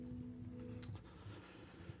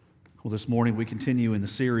Well, this morning we continue in the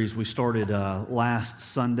series we started last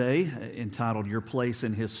Sunday entitled Your Place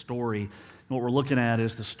in His Story. And what we're looking at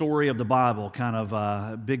is the story of the Bible, kind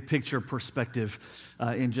of big picture perspective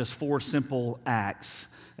in just four simple acts.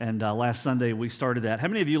 And last Sunday we started that. How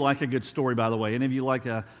many of you like a good story, by the way? Any of you like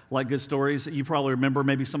good stories? You probably remember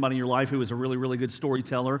maybe somebody in your life who was a really, really good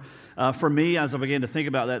storyteller. For me, as I began to think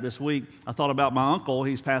about that this week, I thought about my uncle.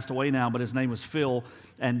 He's passed away now, but his name was Phil.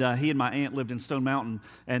 And he and my aunt lived in Stone Mountain,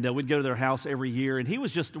 and we'd go to their house every year. And he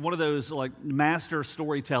was just one of those like master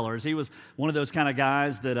storytellers. He was one of those kind of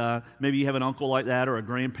guys that maybe you have an uncle like that or a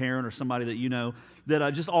grandparent or somebody that you know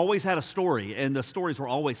that just always had a story. And the stories were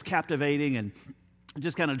always captivating and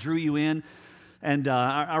just kind of drew you in. And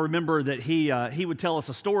I remember that he would tell us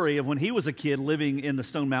a story of when he was a kid living in the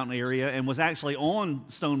Stone Mountain area and was actually on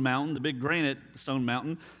Stone Mountain, the big granite Stone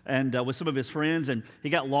Mountain, and with some of his friends. And he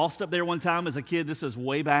got lost up there one time as a kid. This is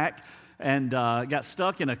way back. And got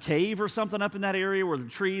stuck in a cave or something up in that area where the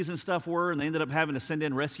trees and stuff were, and they ended up having to send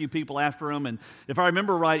in rescue people after him. And if I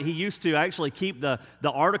remember right, he used to actually keep the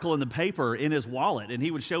article in the paper in his wallet, and he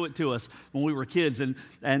would show it to us when we were kids.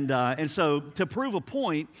 And so to prove a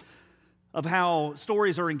point of how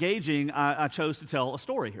stories are engaging, I chose to tell a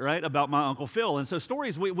story, right, about my Uncle Phil. And so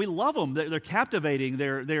stories, we love them. They're captivating.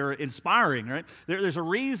 They're inspiring, right? There's a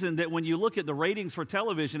reason that when you look at the ratings for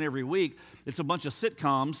television every week, it's a bunch of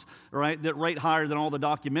sitcoms, right, that rate higher than all the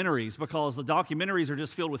documentaries, because the documentaries are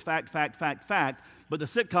just filled with fact, but the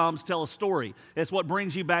sitcoms tell a story. It's what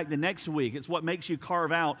brings you back the next week. It's what makes you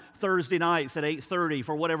carve out Thursday nights at 8:30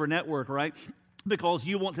 for whatever network, right? Because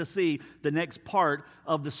you want to see the next part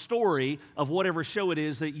of the story of whatever show it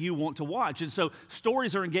is that you want to watch. And so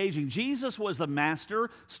stories are engaging. Jesus was the master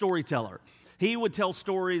storyteller. He would tell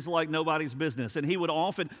stories like nobody's business, and he would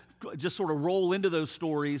often just sort of roll into those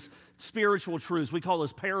stories spiritual truths. We call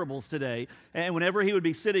those parables today. And whenever he would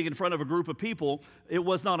be sitting in front of a group of people, it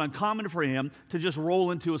was not uncommon for him to just roll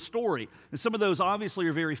into a story. And some of those obviously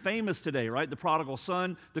are very famous today, right? The prodigal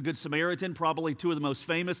son, the Good Samaritan, probably two of the most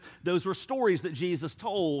famous. Those were stories that Jesus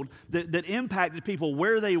told that impacted people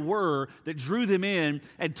where they were, that drew them in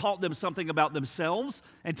and taught them something about themselves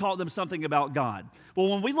and taught them something about God. Well,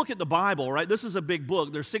 when we look at the Bible, right, this is a big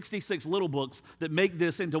book. There's 66 little books that make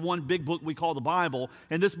this into one big book we call the Bible,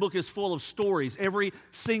 and this book is full of stories. Every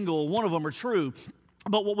single one of them are true.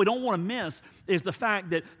 But what we don't want to miss is the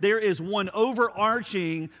fact that there is one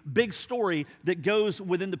overarching big story that goes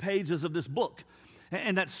within the pages of this book.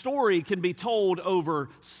 And that story can be told over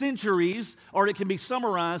centuries, or it can be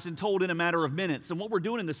summarized and told in a matter of minutes. And what we're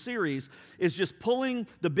doing in the series is just pulling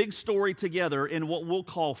the big story together in what we'll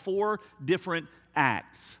call 4 different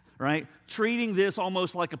acts, right? Treating this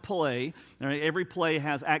almost like a play. Right? Every play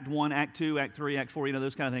has Act 1, Act 2, Act 3, Act 4,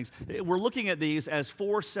 those kind of things. We're looking at these as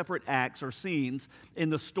 4 separate acts or scenes in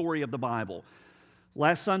the story of the Bible.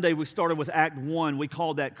 Last Sunday, we started with Act 1. We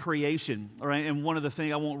called that creation, all right? And one of the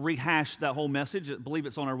things, I won't rehash that whole message. I believe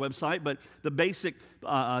it's on our website. But the basic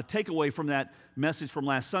takeaway from that message from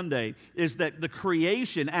last Sunday is that the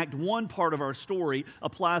creation, Act 1 part of our story,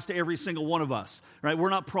 applies to every single one of us, right? We're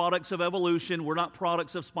not products of evolution. We're not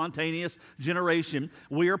products of spontaneous generation.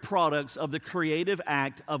 We are products of the creative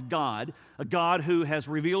act of God, a God who has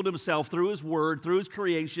revealed himself through his word, through his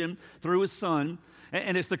creation, through his son.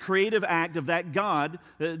 And it's the creative act of that God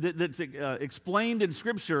that's explained in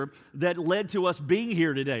Scripture that led to us being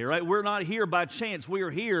here today, right? We're not here by chance. We are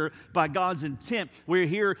here by God's intent. We're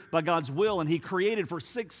here by God's will, and he created for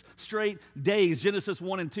 6 straight days. Genesis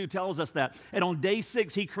 1 and 2 tells us that. And on day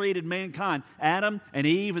 6, he created mankind, Adam and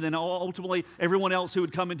Eve, and then ultimately everyone else who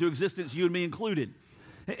would come into existence, you and me included.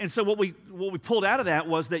 And so what we pulled out of that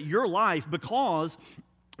was that your life, because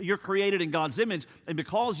you're created in God's image, and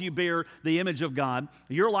because you bear the image of God,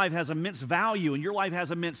 your life has immense value, and your life has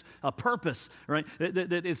immense purpose, right?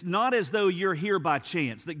 That it's not as though you're here by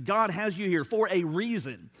chance, that God has you here for a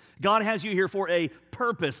reason. God has you here for a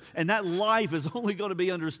purpose, and that life is only going to be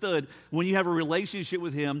understood when you have a relationship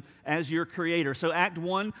with him as your creator. So Act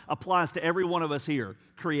 1 applies to every one of us here,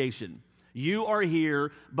 creation. You are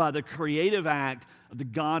here by the creative act of the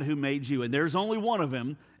God who made you. And there's only one of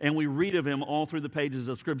him, and we read of him all through the pages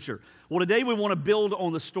of Scripture. Well, today we want to build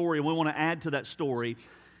on the story, and we want to add to that story.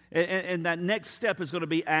 And that next step is going to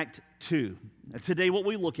be Act 2. And today what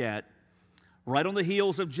we look at, right on the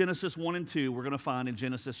heels of Genesis 1 and 2, we're going to find in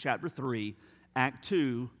Genesis chapter 3, Act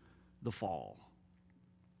 2, the fall.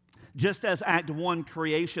 Just as Act 1,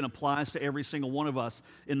 creation, applies to every single one of us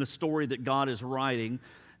in the story that God is writing,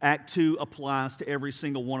 Act 2 applies to every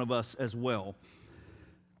single one of us as well.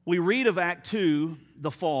 We read of Act 2, the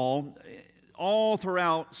fall, all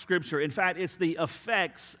throughout Scripture. In fact, it's the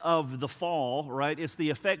effects of the fall, right? It's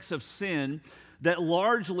the effects of sin that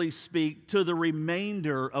largely speak to the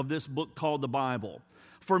remainder of this book called the Bible.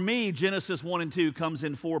 For me, Genesis 1 and 2 comes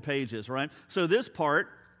in 4 pages, right? So this part,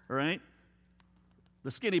 right,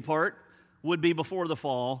 the skinny part, would be before the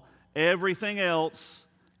fall. Everything else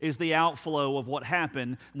is the outflow of what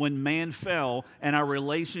happened when man fell and our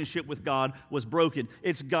relationship with God was broken.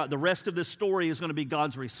 It's God. The rest of this story is going to be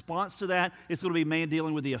God's response to that. It's going to be man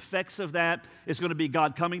dealing with the effects of that. It's going to be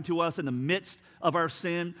God coming to us in the midst of our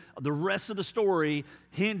sin. The rest of the story,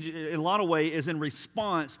 in a lot of ways, is in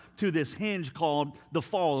response to this hinge called the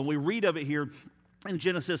fall. And we read of it here in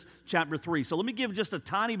Genesis chapter 3. So let me give just a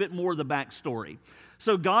tiny bit more of the backstory.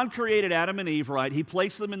 So God created Adam and Eve, right? He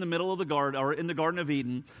placed them in the middle of the garden, or in the Garden of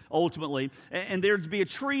Eden, ultimately. And there'd be a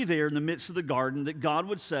tree there in the midst of the garden that God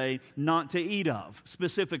would say not to eat of,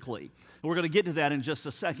 specifically. And we're going to get to that in just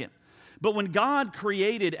a second. But when God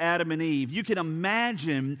created Adam and Eve, you can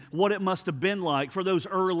imagine what it must have been like for those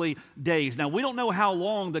early days. Now, we don't know how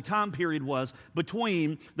long the time period was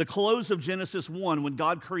between the close of Genesis 1, when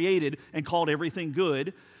God created and called everything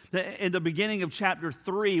good, in the beginning of chapter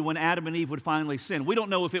 3, when Adam and Eve would finally sin. We don't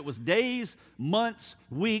know if it was days, months,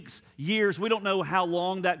 weeks, years. We don't know how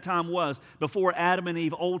long that time was before Adam and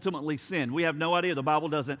Eve ultimately sinned. We have no idea. The Bible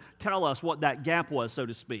doesn't tell us what that gap was, so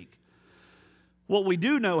to speak. What we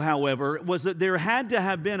do know, however, was that there had to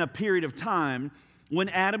have been a period of time when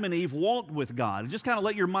Adam and Eve walked with God. Just kind of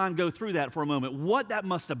let your mind go through that for a moment. What that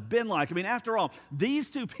must have been like. I mean, after all, these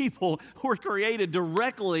two people were created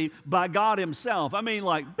directly by God himself. I mean,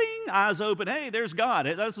 like, bing, eyes open. Hey, there's God.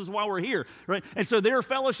 This is why we're here, right? And so their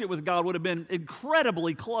fellowship with God would have been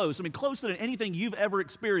incredibly close. I mean, closer than anything you've ever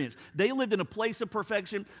experienced. They lived in a place of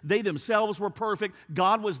perfection. They themselves were perfect.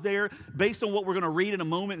 God was there. Based on what we're going to read in a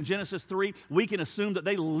moment in Genesis 3, we can assume that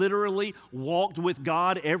they literally walked with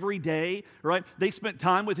God every day, right? They spent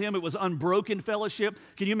time with him. It was unbroken fellowship.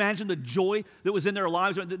 Can you imagine the joy that was in their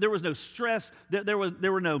lives? There was no stress. There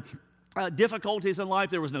were no difficulties in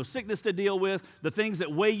life. There was no sickness to deal with. The things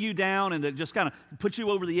that weigh you down and that just kind of put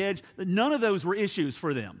you over the edge, none of those were issues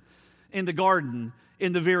for them in the garden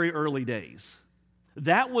in the very early days.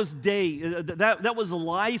 That was that was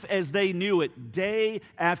life as they knew it, day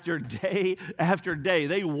after day after day.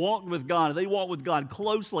 They walked with God. They walked with God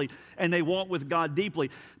closely, and they walked with God deeply.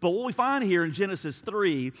 But what we find here in Genesis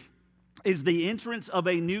 3 is the entrance of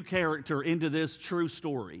a new character into this true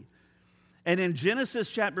story. And in Genesis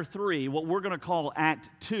chapter 3, what we're going to call Act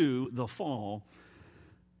 2, the fall,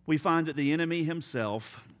 we find that the enemy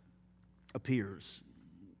himself appears.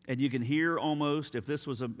 And you can hear almost, if this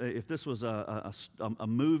was a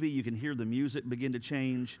movie, you can hear the music begin to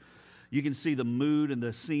change. You can see the mood and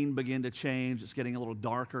the scene begin to change. It's getting a little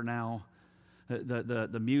darker now.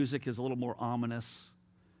 The music is a little more ominous,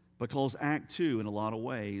 because Act 2, in a lot of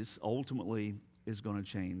ways, ultimately is going to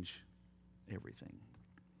change everything.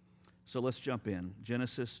 So let's jump in.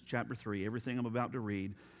 Genesis chapter 3, everything I'm about to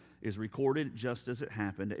read is recorded just as it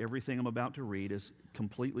happened. Everything I'm about to read is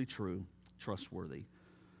completely true, trustworthy.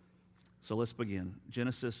 So let's begin.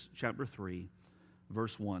 Genesis chapter 3,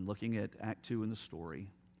 verse 1, looking at Act 2 in the story,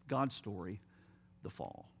 God's story, the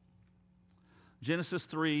fall. Genesis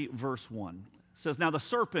 3, verse 1 says, "Now the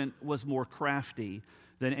serpent was more crafty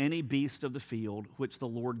than any beast of the field which the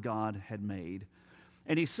Lord God had made.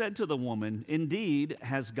 And he said to the woman, 'Indeed,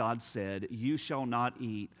 has God said, you shall not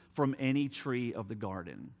eat from any tree of the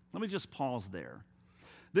garden.'" Let me just pause there.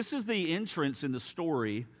 This is the entrance in the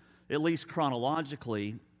story, at least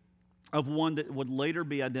chronologically, of one that would later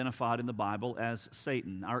be identified in the Bible as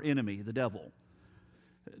Satan, our enemy, the devil.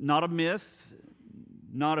 Not a myth,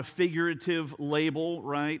 not a figurative label,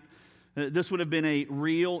 right? This would have been a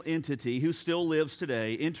real entity who still lives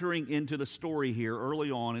today, entering into the story here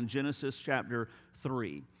early on in Genesis chapter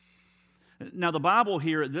 3. Now, the Bible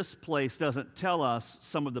here at this place doesn't tell us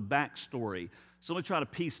some of the backstory. So let me try to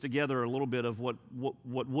piece together a little bit of what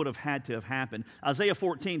would have had to have happened. Isaiah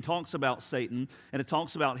 14 talks about Satan, and it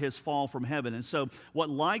talks about his fall from heaven. And so what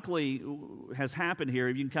likely has happened here,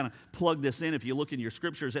 if you can kind of plug this in if you look in your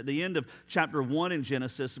scriptures, at the end of chapter 1 in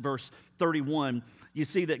Genesis, verse 31, you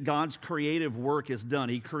see that God's creative work is done.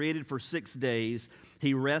 He created for 6 days.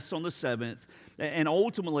 He rests on the seventh. And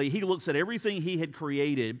ultimately, he looks at everything he had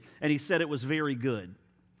created, and he said it was very good.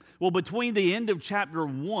 Well, between the end of chapter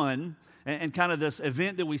 1 and kind of this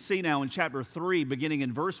event that we see now in chapter 3, beginning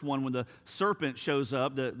in verse 1, when the serpent shows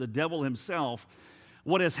up, the devil himself,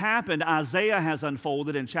 what has happened, Isaiah has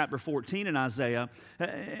unfolded in chapter 14 in Isaiah,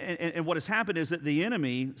 and what has happened is that the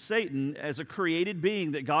enemy, Satan, as a created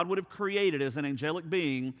being that God would have created as an angelic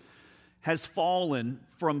being, has fallen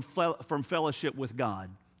from fellowship with God.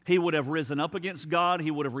 He would have risen up against God. He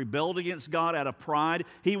would have rebelled against God out of pride.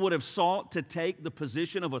 He would have sought to take the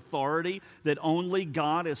position of authority that only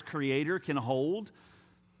God as creator can hold.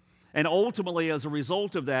 And ultimately, as a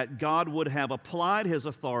result of that, God would have applied his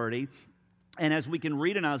authority. And as we can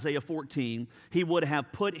read in Isaiah 14, he would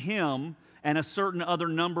have put him and a certain other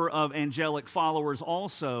number of angelic followers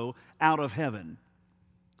also out of heaven.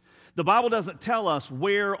 The Bible doesn't tell us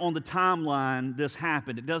where on the timeline this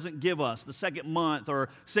happened. It doesn't give us the second month or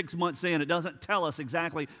 6 months in. It doesn't tell us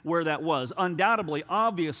exactly where that was. Undoubtedly,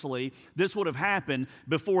 obviously, this would have happened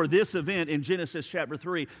before this event in Genesis chapter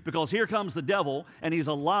 3, because here comes the devil, and he's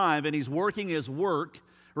alive, and he's working his work,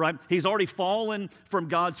 right? He's already fallen from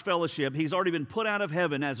God's fellowship. He's already been put out of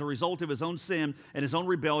heaven as a result of his own sin and his own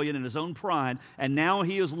rebellion and his own pride. And now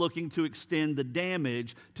he is looking to extend the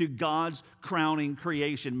damage to God's crowning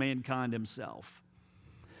creation, mankind himself.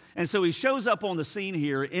 And so he shows up on the scene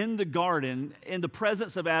here in the garden in the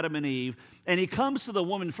presence of Adam and Eve, and he comes to the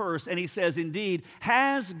woman first and he says, indeed,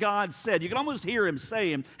 has God said? You can almost hear him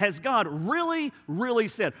saying, has God really, really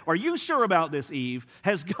said? Are you sure about this, Eve?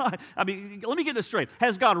 Has God, let me get this straight.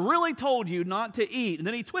 Has God really told you not to eat? And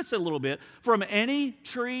then he twists it a little bit. From any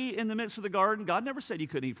tree in the midst of the garden? God never said you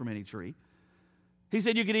couldn't eat from any tree. He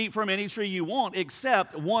said you could eat from any tree you want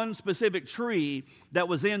except one specific tree that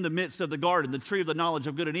was in the midst of the garden, the tree of the knowledge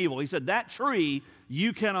of good and evil. He said that tree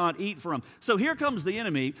you cannot eat from. So here comes the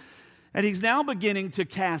enemy, and he's now beginning to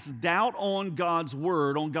cast doubt on God's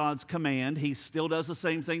word, on God's command. He still does the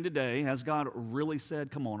same thing today. Has God really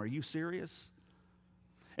said, come on, are you serious?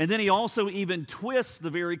 And then he also even twists the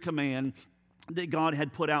very command that God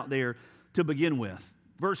had put out there to begin with.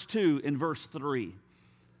 Verse 2 and verse 3.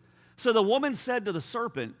 So the woman said to the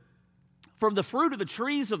serpent, from the fruit of the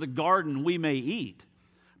trees of the garden we may eat,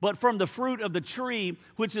 but from the fruit of the tree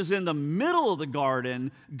which is in the middle of the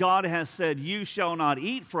garden, God has said, you shall not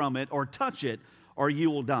eat from it or touch it, or you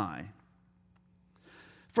will die.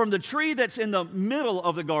 From the tree that's in the middle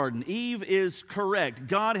of the garden, Eve is correct.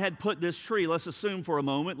 God had put this tree, let's assume for a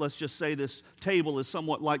moment, let's just say this table is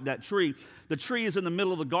somewhat like that tree. The tree is in the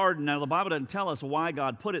middle of the garden. Now, the Bible doesn't tell us why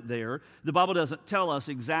God put it there. The Bible doesn't tell us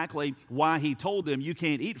exactly why he told them you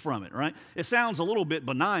can't eat from it, right? It sounds a little bit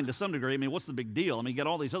benign to some degree. I mean, what's the big deal? I mean, you got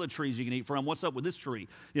all these other trees you can eat from. What's up with this tree?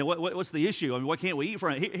 You know, what's the issue? I mean, why can't we eat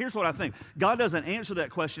from it? Here's what I think. God doesn't answer that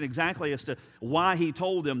question exactly as to why he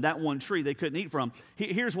told them that one tree they couldn't eat from.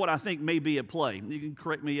 Here's what I think may be at play. You can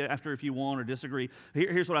correct me after if you want or disagree.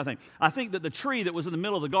 Here's what I think. I think that the tree that was in the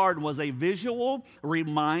middle of the garden was a visual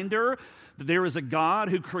reminder that there is a God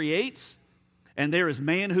who creates and there is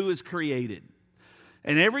man who is created.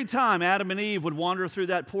 And every time Adam and Eve would wander through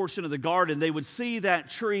that portion of the garden, they would see that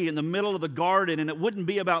tree in the middle of the garden, and it wouldn't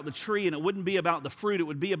be about the tree and it wouldn't be about the fruit. It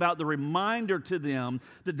would be about the reminder to them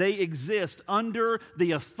that they exist under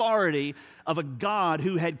the authority of a God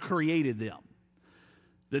who had created them.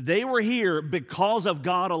 That they were here because of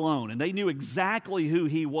God alone, and they knew exactly who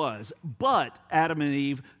he was. But, Adam and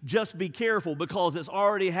Eve, just be careful, because it's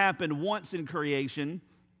already happened once in creation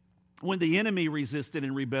when the enemy resisted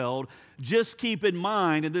and rebelled. Just keep in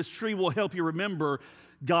mind, and this tree will help you remember,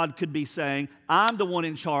 God could be saying, I'm the one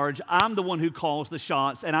in charge, I'm the one who calls the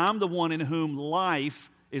shots, and I'm the one in whom life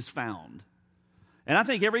is found. And I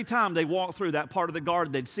think every time they walked through that part of the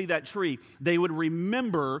garden, they'd see that tree, they would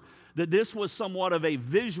remember that this was somewhat of a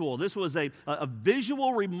visual. This was a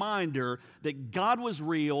visual reminder that God was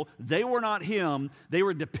real. They were not him. They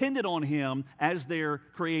were dependent on him as their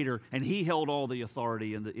creator, and he held all the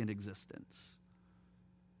authority in existence.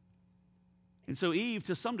 And so Eve,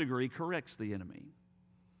 to some degree, corrects the enemy.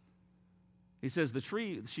 She says, the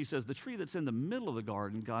tree that's in the middle of the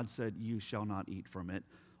garden, God said, you shall not eat from it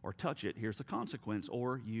or touch it. Here's the consequence,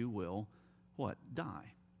 or you will, what?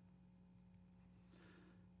 Die.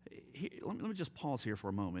 Let me just pause here for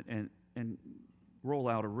a moment and roll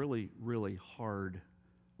out a really, really hard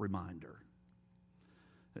reminder.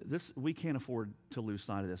 We can't afford to lose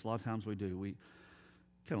sight of this. A lot of times we do. We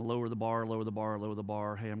kind of lower the bar.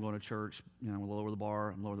 Hey, I'm going to church. I'm going to lower the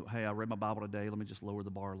bar. Hey, I read my Bible today. Let me just lower the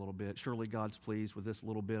bar a little bit. Surely God's pleased with this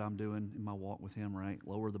little bit I'm doing in my walk with him, right?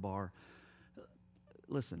 Lower the bar.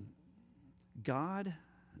 Listen, God,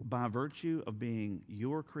 by virtue of being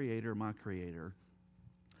your creator, my creator,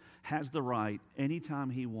 has the right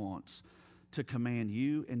anytime he wants to command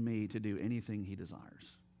you and me to do anything he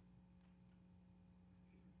desires.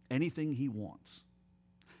 Anything he wants.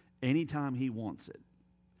 Anytime he wants it.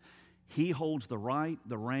 He holds the right,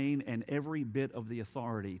 the reign, and every bit of the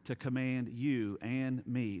authority to command you and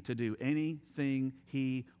me to do anything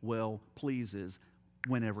he well pleases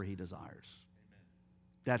whenever he desires.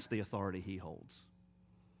 That's the authority he holds.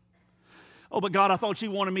 Oh, but God, I thought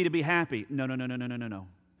you wanted me to be happy. No, no, no, no, no, no, no, no.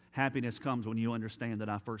 Happiness comes when you understand that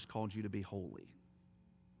I first called you to be holy.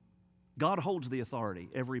 God holds the authority,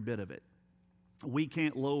 every bit of it. We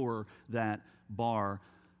can't lower that bar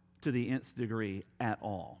to the nth degree at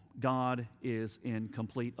all. God is in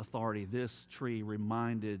complete authority. This tree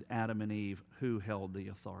reminded Adam and Eve who held the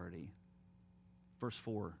authority. Verse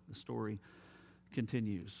 4, the story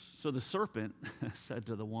continues. So the serpent said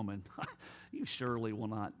to the woman, you surely will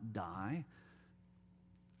not die.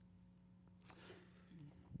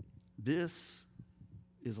 This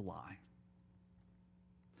is a lie.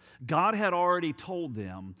 God had already told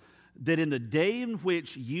them that in the day in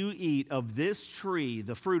which you eat of this tree,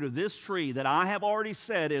 the fruit of this tree that I have already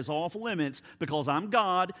said is off limits because I'm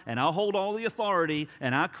God and I hold all the authority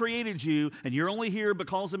and I created you and you're only here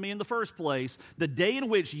because of me in the first place, the day in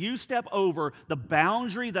which you step over the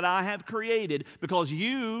boundary that I have created because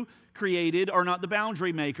you created are not the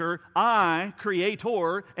boundary maker. I,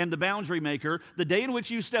 creator, am the boundary maker. The day in which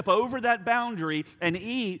you step over that boundary and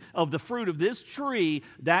eat of the fruit of this tree,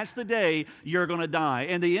 that's the day you're going to die.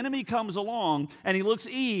 And the enemy comes along and he looks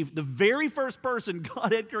Eve, the very first person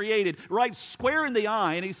God had created, right square in the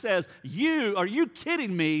eye, and he says, are you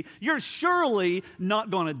kidding me? You're surely not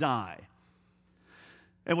going to die.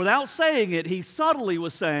 And without saying it, he subtly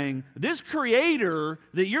was saying, this creator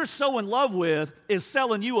that you're so in love with is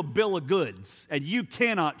selling you a bill of goods, and you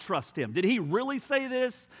cannot trust him. Did he really say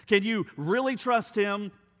this? Can you really trust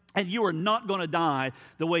him? And you are not going to die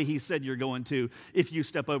the way he said you're going to if you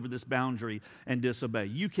step over this boundary and disobey.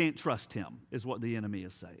 You can't trust him, is what the enemy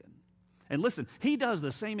is saying. And listen, he does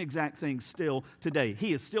the same exact thing still today.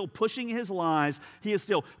 He is still pushing his lies. He is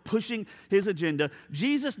still pushing his agenda.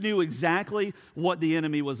 Jesus knew exactly what the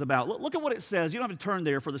enemy was about. Look at what it says. You don't have to turn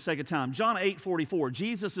there for the sake of time. John 8:44.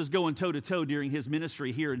 Jesus is going toe-to-toe during his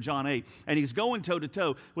ministry here in John 8. And he's going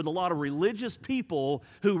toe-to-toe with a lot of religious people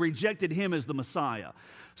who rejected him as the Messiah.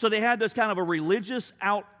 So they had this kind of a religious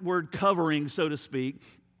outward covering, so to speak,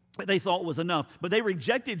 they thought was enough. But they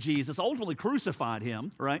rejected Jesus, ultimately crucified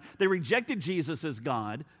him, right? They rejected Jesus as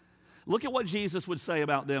God. Look at what Jesus would say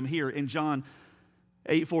about them here in John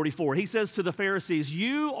 8:44. He says to the Pharisees,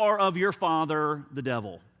 you are of your father, the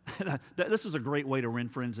devil. This is a great way to win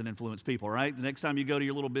friends and influence people, right? The next time you go to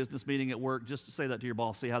your little business meeting at work, just say that to your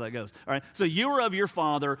boss, see how that goes. All right? So you are of your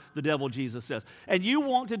father, the devil, Jesus says. And you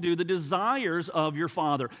want to do the desires of your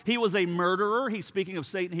father. He was a murderer. He's speaking of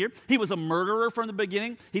Satan here. He was a murderer from the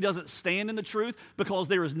beginning. He doesn't stand in the truth because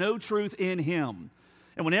there is no truth in him.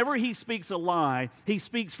 And whenever he speaks a lie, he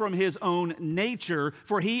speaks from his own nature,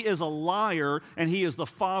 for he is a liar and he is the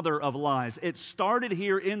father of lies. It started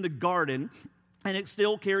here in the garden, and it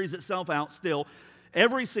still carries itself out still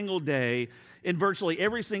every single day in virtually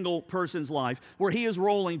every single person's life, where he is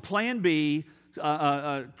rolling plan B,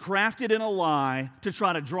 crafted in a lie to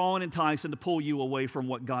try to draw and entice and to pull you away from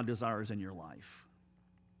what God desires in your life.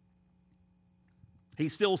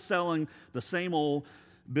 He's still selling the same old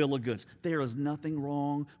bill of goods. There is nothing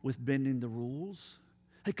wrong with bending the rules.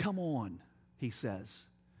 Hey, come on, he says.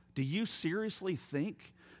 Do you seriously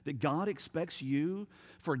think that God expects you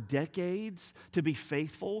for decades to be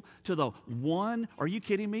faithful to the one, are you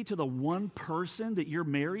kidding me, to the one person that you're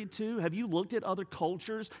married to? Have you looked at other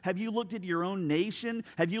cultures? Have you looked at your own nation?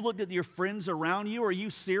 Have you looked at your friends around you? Are you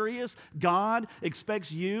serious? God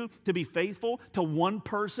expects you to be faithful to one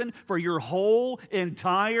person for your whole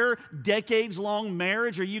entire decades-long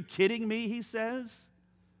marriage? Are you kidding me, he says?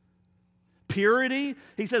 Purity.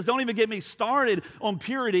 He says, don't even get me started on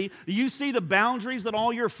purity. You see the boundaries that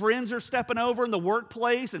all your friends are stepping over in the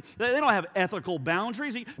workplace, and they don't have ethical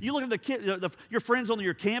boundaries. You look at your friends on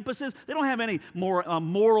your campuses, they don't have any more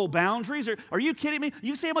moral boundaries. Are you kidding me?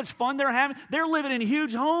 You see how much fun they're having? They're living in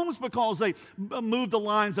huge homes because they moved the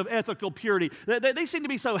lines of ethical purity. They seem to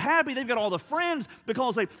be so happy they've got all the friends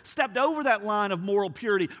because they stepped over that line of moral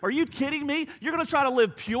purity. Are you kidding me? You're going to try to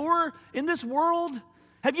live pure in this world?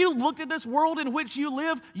 Have you looked at this world in which you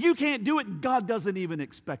live? You can't do it, and God doesn't even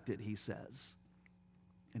expect it, he says.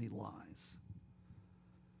 And he lies.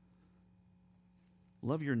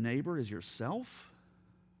 Love your neighbor as yourself?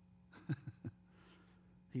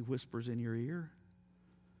 He whispers in your ear.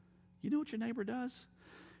 You know what your neighbor does?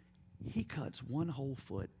 He cuts one whole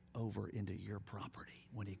foot over into your property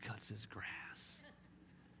when he cuts his grass.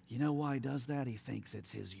 You know why he does that? He thinks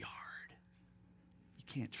it's his yard. You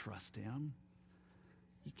can't trust him.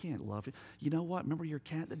 You can't love it. You know what? Remember your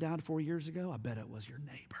cat that died 4 years ago? I bet it was your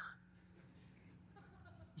neighbor.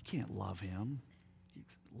 You can't love him. You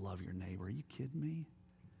love your neighbor. Are you kidding me?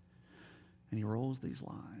 And he rolls these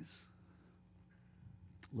lies,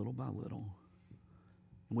 little by little,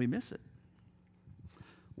 And we miss it.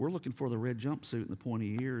 We're looking for the red jumpsuit and the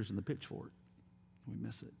pointy ears and the pitchfork. We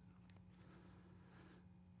miss it.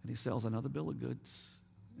 And he sells another bill of goods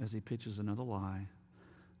as he pitches another lie,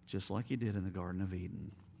 just like he did in the Garden of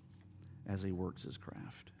Eden, as he works his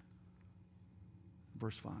craft.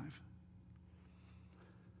 Verse 5.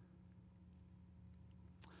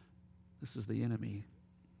 This is the enemy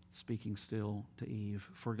speaking still to Eve.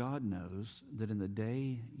 For God knows that in the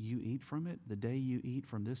day you eat from it, the day you eat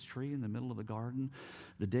from this tree in the middle of the garden,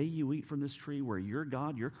 the day you eat from this tree where your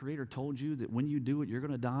God, your Creator, told you that when you do it, you're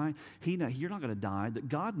going to die, you're not going to die, that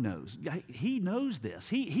God knows. He knows this.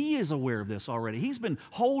 He is aware of this already. He's been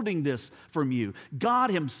holding this from you. God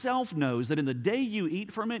himself knows that in the day you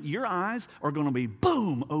eat from it, your eyes are going to be,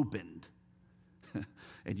 boom, opened.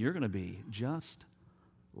 And you're going to be just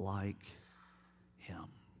like him.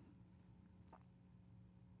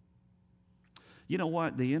 You know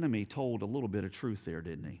what? The enemy told a little bit of truth there,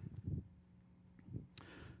 didn't he?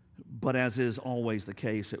 But as is always the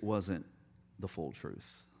case, it wasn't the full truth.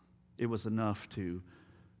 It was enough to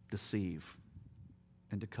deceive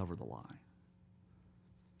and to cover the lie.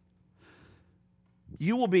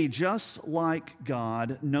 You will be just like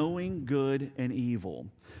God, knowing good and evil.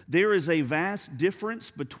 There is a vast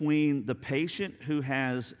difference between the patient who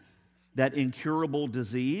has that incurable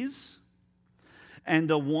disease and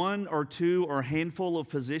the one or two or handful of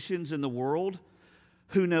physicians in the world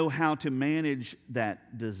who know how to manage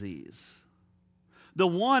that disease. The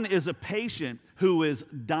one is a patient who is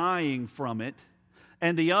dying from it,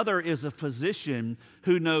 and the other is a physician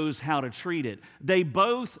who knows how to treat it. They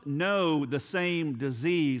both know the same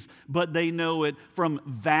disease, but they know it from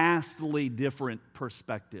vastly different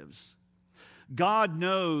perspectives. God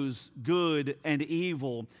knows good and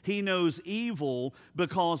evil. He knows evil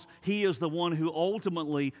because he is the one who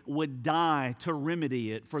ultimately would die to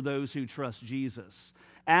remedy it for those who trust Jesus.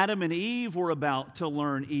 Adam and Eve were about to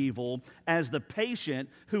learn evil as the patient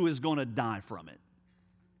who is going to die from it.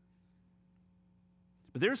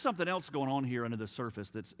 But there's something else going on here under the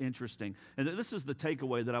surface that's interesting. And this is the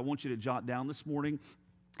takeaway that I want you to jot down this morning.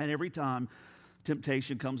 And every time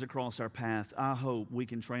temptation comes across our path, I hope we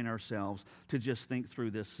can train ourselves to just think through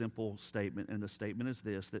this simple statement. And the statement is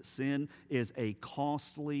this, that sin is a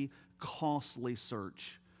costly, costly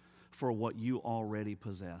search for what you already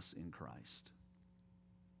possess in Christ.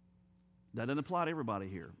 That doesn't apply to everybody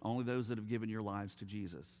here, only those that have given your lives to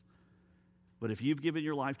Jesus. But if you've given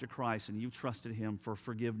your life to Christ and you've trusted him for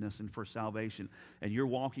forgiveness and for salvation, and you're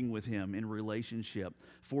walking with him in relationship,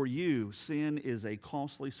 for you, sin is a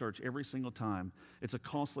costly search every single time. It's a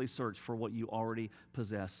costly search for what you already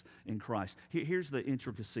possess in Christ. Here's the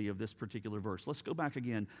intricacy of this particular verse. Let's go back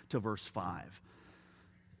again to verse 5.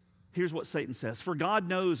 Here's what Satan says. For God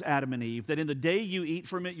knows, Adam and Eve, that in the day you eat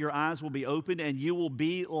from it, your eyes will be opened and you will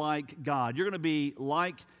be like God. You're going to be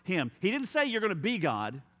like him. He didn't say you're going to be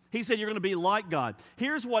God. He said you're going to be like God.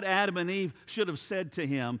 Here's what Adam and Eve should have said to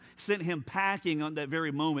him, sent him packing on that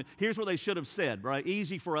very moment. Here's what they should have said, right?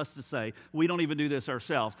 Easy for us to say. We don't even do this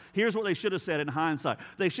ourselves. Here's what they should have said in hindsight.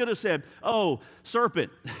 They should have said, oh,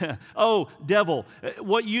 serpent, oh, devil,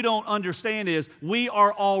 what you don't understand is we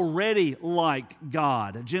are already like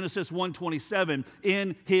God. Genesis 1:27,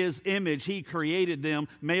 in his image he created them,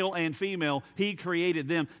 male and female, he created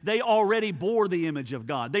them. They already bore the image of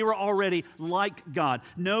God. They were already like God.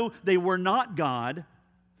 No, they were not God.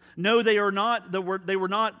 No, they were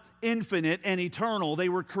not infinite and eternal. They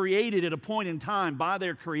were created at a point in time by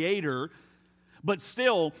their Creator. But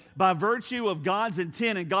still, by virtue of God's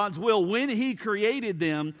intent and God's will, when he created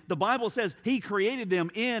them, the Bible says he created them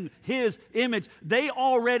in his image. They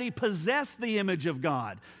already possessed the image of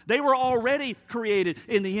God. They were already created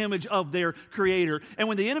in the image of their Creator. And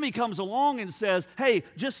when the enemy comes along and says, hey,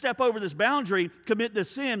 just step over this boundary, commit this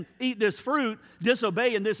sin, eat this fruit,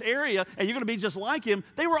 disobey in this area, and you're going to be just like him,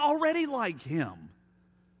 they were already like him.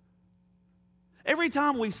 Every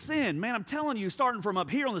time we sin, man, I'm telling you, starting from up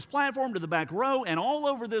here on this platform to the back row and all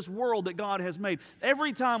over this world that God has made,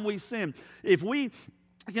 every time we sin, if we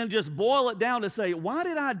can just boil it down to say, why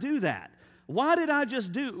did I do that? Why did I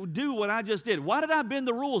just do what I just did? Why did I bend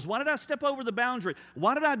the rules? Why did I step over the boundary?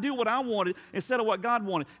 Why did I do what I wanted instead of what God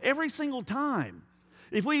wanted? Every single time.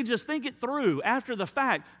 If we just think it through after the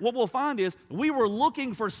fact, what we'll find is we were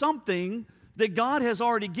looking for something that God has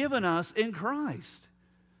already given us in Christ.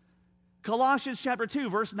 Colossians chapter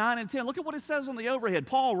 2, verse 9 and 10. Look at what it says on the overhead.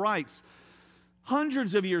 Paul writes,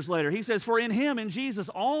 hundreds of years later, he says, for in him, in Jesus,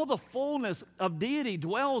 all the fullness of deity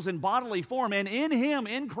dwells in bodily form, and in him,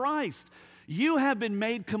 in Christ, you have been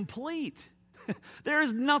made complete. There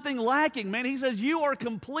is nothing lacking, man. He says you are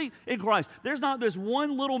complete in Christ. There's not this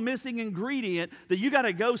one little missing ingredient that you got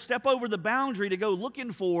to go step over the boundary to go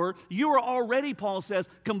looking for. You are already, Paul says,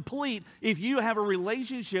 complete if you have a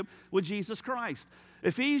relationship with Jesus Christ.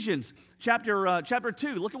 Ephesians chapter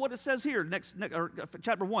 2, look at what it says here,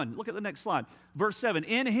 chapter 1, look at the next slide. Verse 7,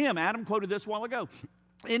 in him, Adam quoted this a while ago,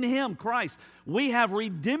 in him, Christ, we have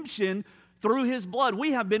redemption through his blood.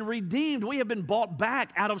 We have been redeemed. We have been bought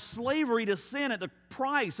back out of slavery to sin at the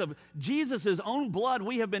price of Jesus' own blood.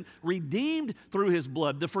 We have been redeemed through his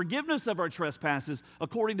blood, the forgiveness of our trespasses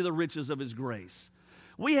according to the riches of his grace.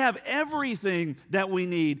 We have everything that we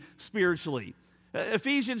need spiritually.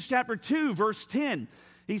 Ephesians chapter 2, verse 10,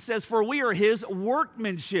 he says, for we are his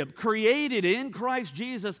workmanship, created in Christ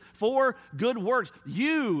Jesus for good works.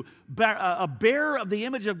 You, a bearer of the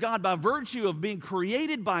image of God by virtue of being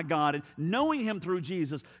created by God and knowing him through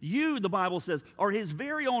Jesus, you, the Bible says, are his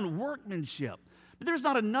very own workmanship. There's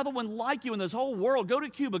not another one like you in this whole world. Go to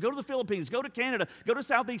Cuba, go to the Philippines, go to Canada, go to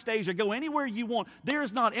Southeast Asia, go anywhere you want.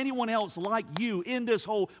 There's not anyone else like you in this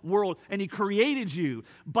whole world. And he created you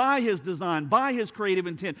by his design, by his creative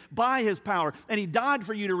intent, by his power. And he died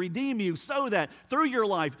for you to redeem you so that through your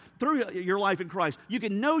life in Christ, you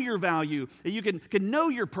can know your value, and you can know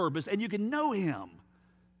your purpose, and you can know him.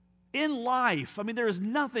 In life, I mean, there is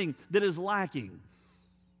nothing that is lacking.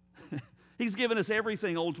 He's given us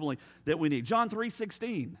everything ultimately that we need. John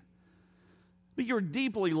 3:16. But you're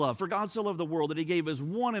deeply loved, for God so loved the world that he gave his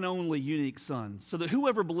one and only unique Son, so that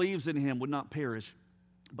whoever believes in him would not perish,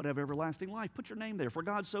 but have everlasting life. Put your name there. For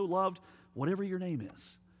God so loved, whatever your name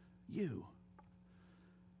is, you're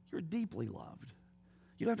deeply loved.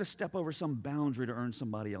 You don't have to step over some boundary to earn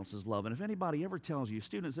somebody else's love. And if anybody ever tells you,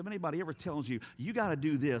 students, if anybody ever tells you, you got to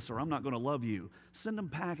do this or I'm not going to love you, send them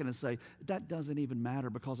packing and say, that doesn't even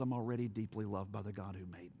matter because I'm already deeply loved by the God who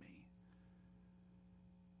made me.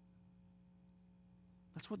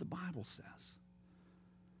 That's what the Bible says.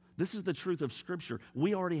 This is the truth of Scripture.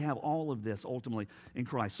 We already have all of this ultimately in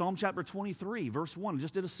Christ. Psalm chapter 23, verse 1. I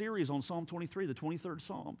just did a series on Psalm 23, the 23rd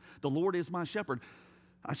Psalm. The Lord is my shepherd.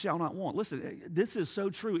 I shall not want. Listen, this is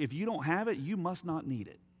so true. If you don't have it, you must not need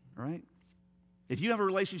it, right? If you have a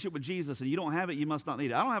relationship with Jesus and you don't have it, you must not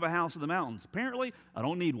need it. I don't have a house in the mountains. Apparently, I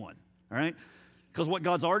don't need one, all right? Because what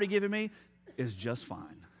God's already given me is just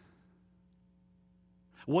fine.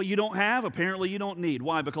 What you don't have, apparently you don't need.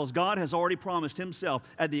 Why? Because God has already promised himself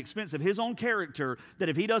at the expense of his own character that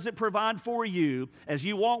if he doesn't provide for you as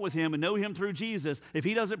you walk with him and know him through Jesus, if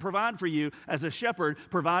he doesn't provide for you as a shepherd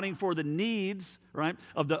providing for the needs, right,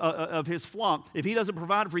 of his flock, if he doesn't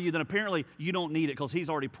provide for you, then apparently you don't need it because he's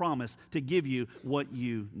already promised to give you what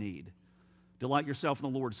you need. Delight yourself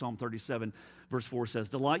in the Lord, Psalm 37, verse 4 says,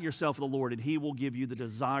 delight yourself in the Lord, and he will give you the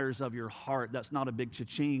desires of your heart. That's not a big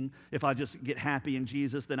cha-ching. If I just get happy in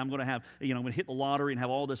Jesus, then I'm going to have, I'm going to hit the lottery and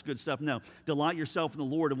have all this good stuff. No, delight yourself in the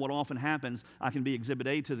Lord, and what often happens, I can be exhibit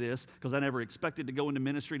A to this, because I never expected to go into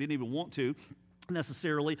ministry, didn't even want to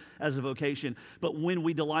necessarily as a vocation. But when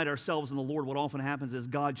we delight ourselves in the Lord, what often happens is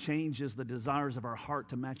God changes the desires of our heart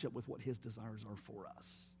to match up with what his desires are for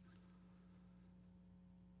us.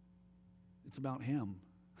 It's about him,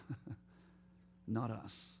 not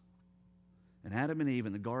us. And Adam and Eve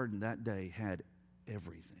in the garden that day had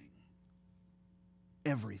everything.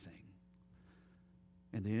 Everything.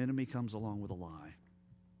 And the enemy comes along with a lie.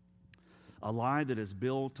 A lie that is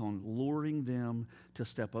built on luring them to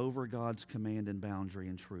step over God's command and boundary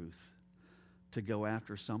and truth. To go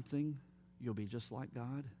after something, you'll be just like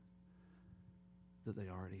God, that they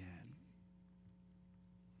already had.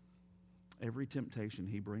 Every temptation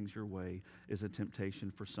he brings your way is a temptation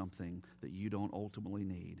for something that you don't ultimately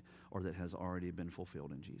need or that has already been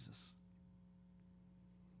fulfilled in Jesus.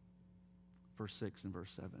 Verse 6 and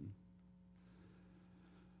verse 7.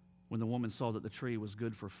 When the woman saw that the tree was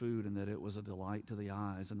good for food and that it was a delight to the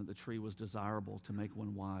eyes and that the tree was desirable to make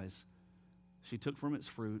one wise, she took from its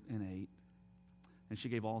fruit and ate. And she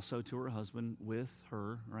gave also to her husband with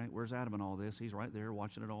her, right? Where's Adam in all this? He's right there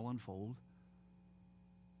watching it all unfold.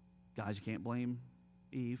 Guys, you can't blame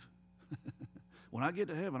Eve. When I get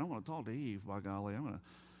to heaven, I'm going to talk to Eve, by golly.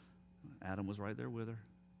 Adam was right there with her.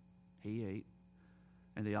 He ate.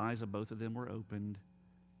 And the eyes of both of them were opened,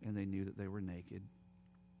 and they knew that they were naked.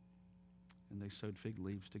 And they sewed fig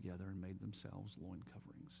leaves together and made themselves loin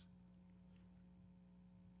coverings.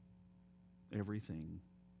 Everything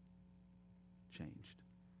changed.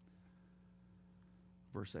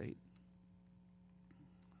 Verse 8.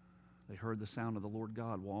 They heard the sound of the Lord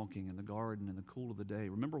God walking in the garden in the cool of the day.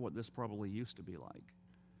 Remember what this probably used to be like.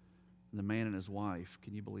 And the man and his wife,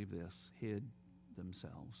 can you believe this, hid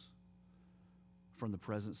themselves from the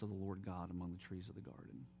presence of the Lord God among the trees of the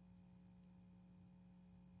garden.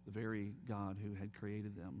 The very God who had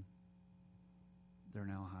created them, they're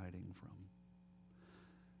now hiding from.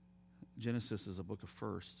 Genesis is a book of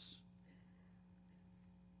firsts.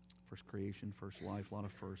 First creation, first life, a lot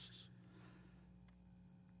of firsts.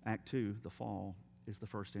 Act 2, the fall, is the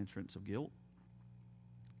first entrance of guilt,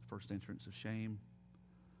 the first entrance of shame,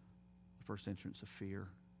 the first entrance of fear,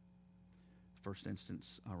 the first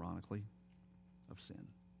instance, ironically, of sin.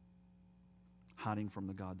 Hiding from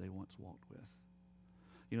the God they once walked with.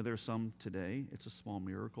 You know, there's some today, it's a small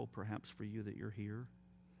miracle perhaps for you that you're here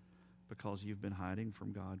because you've been hiding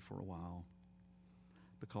from God for a while,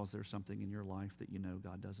 because there's something in your life that you know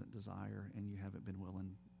God doesn't desire and you haven't been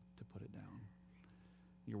willing to put it down.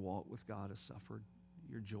 Your walk with God has suffered.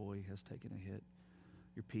 Your joy has taken a hit.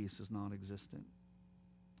 Your peace is non-existent.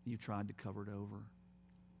 You've tried to cover it over.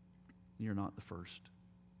 You're not the first.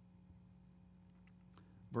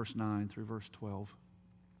 Verse 9 through verse 12.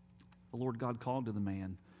 The Lord God called to the man,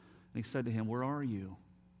 and he said to him, "Where are you?"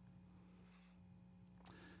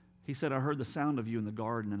 He said, "I heard the sound of you in the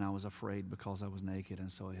garden, and I was afraid because I was naked, and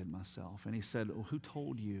so I hid myself." And he said, "Oh, who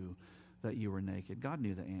told you that you were naked?" God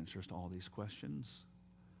knew the answers to all these questions.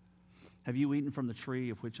 "Have you eaten from the tree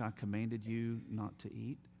of which I commanded you not to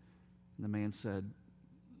eat?" And the man said,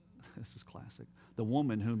 this is classic, "The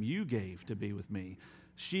woman whom you gave to be with me,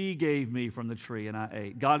 she gave me from the tree and I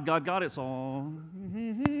ate." God, it's all,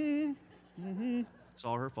 it's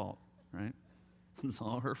all her fault, right? It's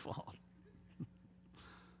all her fault.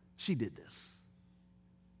 She did this.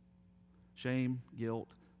 Shame,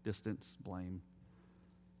 guilt, distance, blame,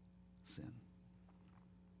 sin.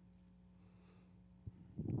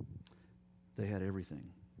 They had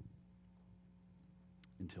everything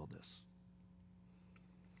until this.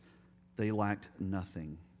 They lacked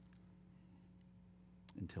nothing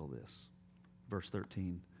until this. Verse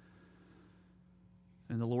 13.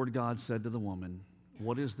 And the Lord God said to the woman,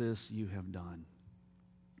 "What is this you have done?"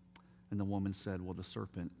 And the woman said, "Well, the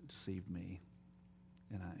serpent deceived me,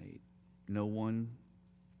 and I ate." No one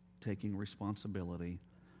taking responsibility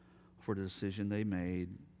for the decision they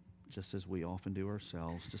made, just as we often do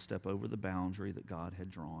ourselves, to step over the boundary that God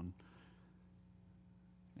had drawn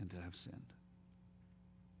and to have sinned.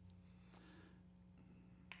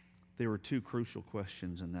 There were two crucial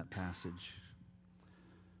questions in that passage.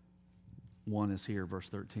 One is here, verse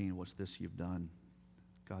 13, "What's this you've done?"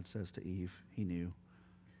 God says to Eve, he knew.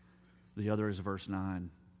 The other is verse 9.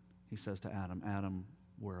 He says to Adam, "Adam,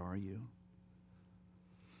 where are you?"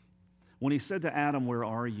 When he said to Adam, "Where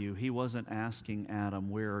are you?" he wasn't asking Adam,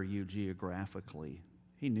 "Where are you geographically?"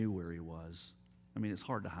 He knew where he was. I mean, it's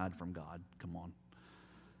hard to hide from God. Come on.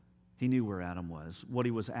 He knew where Adam was. What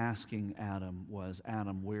he was asking Adam was,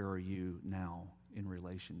 "Adam, where are you now in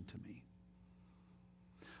relation to me?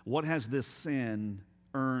 What has this sin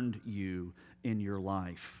earned you in your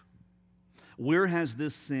life? Where has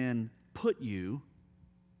this sin put you,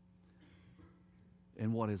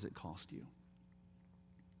 and what has it cost you?"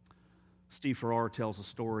 Steve Farrar tells a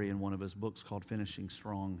story in one of his books called Finishing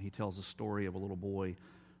Strong. He tells a story of a little boy,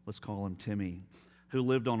 let's call him Timmy, who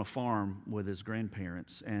lived on a farm with his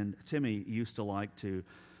grandparents. And Timmy used to like to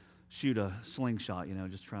shoot a slingshot,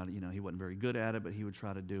 just try to, he wasn't very good at it, but he would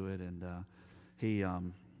try to do it. And he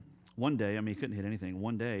one day, he couldn't hit anything.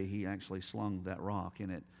 One day, he actually slung that rock,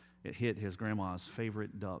 and it hit his grandma's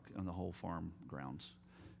favorite duck on the whole farm grounds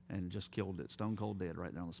and just killed it, stone cold dead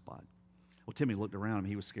right there on the spot. Well, Timmy looked around him.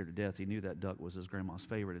 He was scared to death. He knew that duck was his grandma's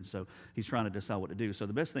favorite, and so he's trying to decide what to do. So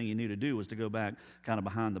the best thing he knew to do was to go back kind of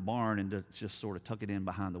behind the barn and to just sort of tuck it in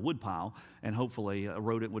behind the wood pile, and hopefully a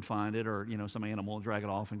rodent would find it or, some animal would drag it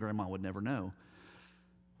off, and Grandma would never know.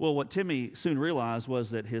 Well, what Timmy soon realized was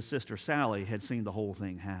that his sister Sally had seen the whole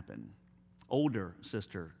thing happen. Older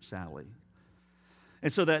sister Sally.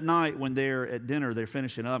 And so that night when they're at dinner, they're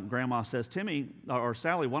finishing up, and Grandma says, "Timmy, or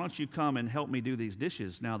Sally, why don't you come and help me do these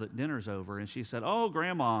dishes now that dinner's over?" And she said, "Oh,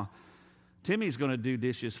 Grandma, Timmy's going to do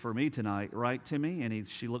dishes for me tonight, right, Timmy?" And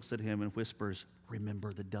she looks at him and whispers,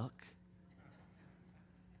 "Remember the duck?"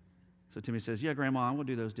 So Timmy says, "Yeah, Grandma, I'm going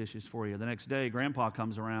to do those dishes for you." The next day, Grandpa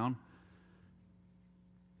comes around.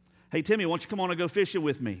 "Hey, Timmy, why don't you come on and go fishing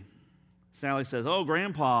with me?" Sally says, "Oh,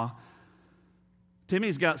 Grandpa,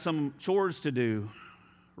 Timmy's got some chores to do.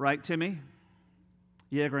 Right, Timmy?"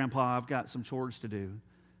 "Yeah, Grandpa, I've got some chores to do."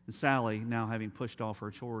 And Sally, now having pushed off her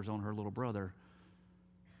chores on her little brother,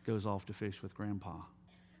 goes off to fish with Grandpa.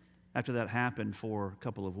 After that happened for a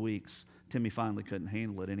couple of weeks, Timmy finally couldn't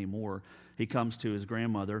handle it anymore. He comes to his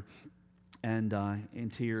grandmother And in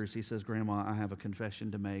tears, he says, Grandma, I have a confession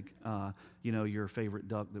to make. Your favorite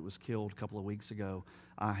duck that was killed a couple of weeks ago,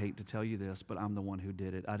 I hate to tell you this, but I'm the one who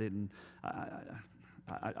did it. I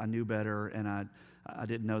knew better, and I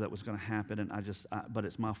didn't know that was going to happen, and but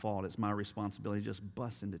it's my fault. It's my responsibility. Just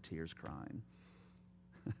busts into tears crying.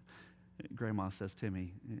 Grandma says,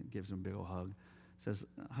 Timmy, gives him a big old hug, says,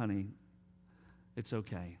 honey, it's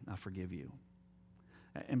okay. I forgive you.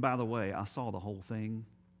 And by the way, I saw the whole thing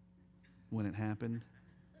when it happened.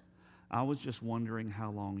 I was just wondering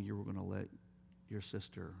how long you were going to let your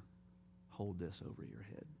sister hold this over your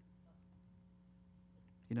head.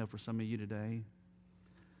 For some of you today,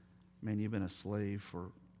 man, you've been a slave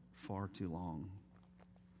for far too long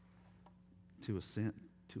to a sin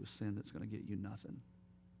that's going to get you nothing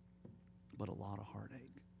but a lot of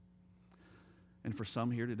heartache. And for some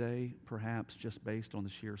here today, perhaps just based on the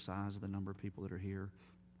sheer size of the number of people that are here,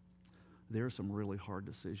 there are some really hard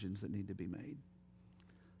decisions that need to be made.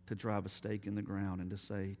 To drive a stake in the ground and to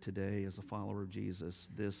say, today, as a follower of Jesus,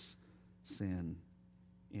 this sin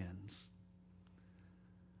ends.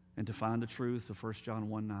 And to find the truth of 1 John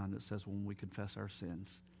 1:9 that says when we confess our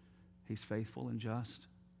sins, he's faithful and just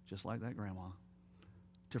like that grandma,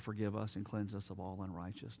 to forgive us and cleanse us of all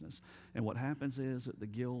unrighteousness. And what happens is that the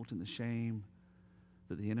guilt and the shame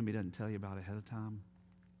that the enemy doesn't tell you about ahead of time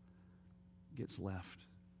gets left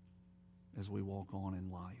as we walk on in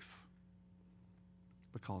life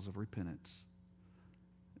because of repentance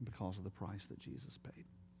and because of the price that Jesus paid.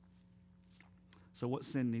 So what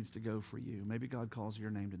sin needs to go for you? Maybe God calls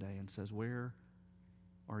your name today and says, where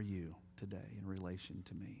are you today in relation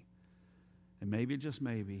to me? And maybe, just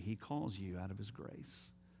maybe, he calls you out of his grace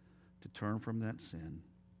to turn from that sin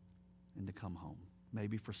and to come home.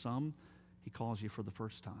 Maybe for some, he calls you for the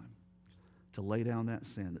first time to lay down that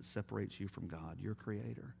sin that separates you from God, your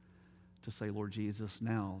creator, to say, Lord Jesus,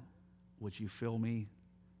 now would you fill me,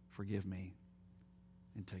 forgive me,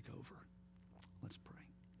 and take over. Let's pray.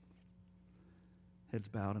 Heads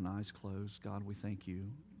bowed and eyes closed. God, we thank you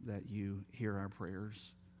that you hear our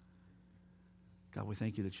prayers. God, we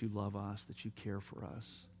thank you that you love us, that you care for us.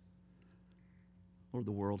 Lord,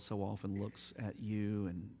 the world so often looks at you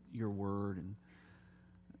and your word and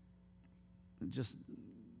just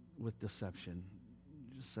with deception.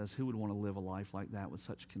 Just says, who would want to live a life like that with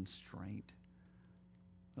such constraint?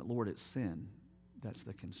 But Lord, it's sin that's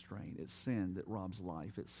the constraint. It's sin that robs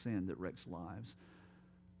life. It's sin that wrecks lives.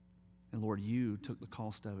 And Lord, you took the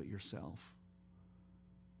cost of it yourself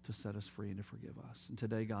to set us free and to forgive us. And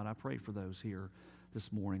today, God, I pray for those here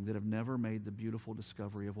this morning that have never made the beautiful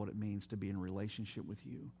discovery of what it means to be in a relationship with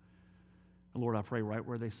you. And Lord, I pray right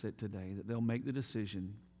where they sit today that they'll make the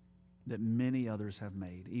decision that many others have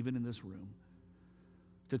made, even in this room,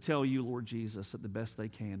 to tell you, Lord Jesus, that the best they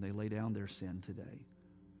can, they lay down their sin today,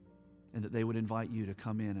 and that they would invite you to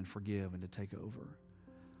come in and forgive and to take over,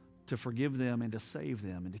 to forgive them and to save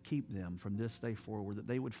them and to keep them from this day forward, that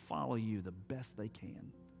they would follow you the best they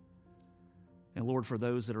can. And Lord, for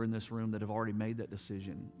those that are in this room that have already made that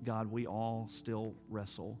decision, God, we all still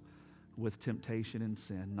wrestle with temptation and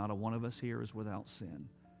sin. Not a one of us here is without sin.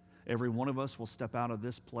 Every one of us will step out of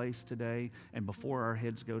this place today, and before our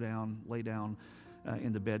heads go down, lay down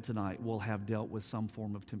in the bed tonight, we'll have dealt with some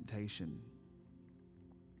form of temptation.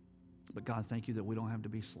 But God, thank you that we don't have to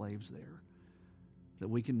be slaves there, that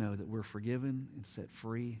we can know that we're forgiven and set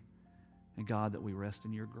free, and God, that we rest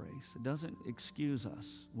in your grace. It doesn't excuse us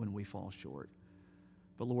when we fall short,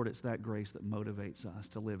 but Lord, it's that grace that motivates us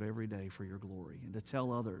to live every day for your glory and to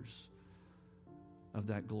tell others of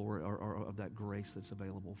that glory or of that grace that's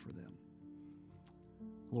available for them.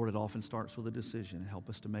 Lord, it often starts with a decision. Help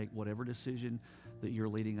us to make whatever decision that you're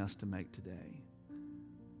leading us to make today.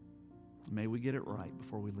 May we get it right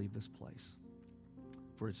before we leave this place.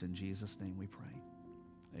 For it's in Jesus' name we pray.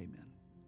 Amen.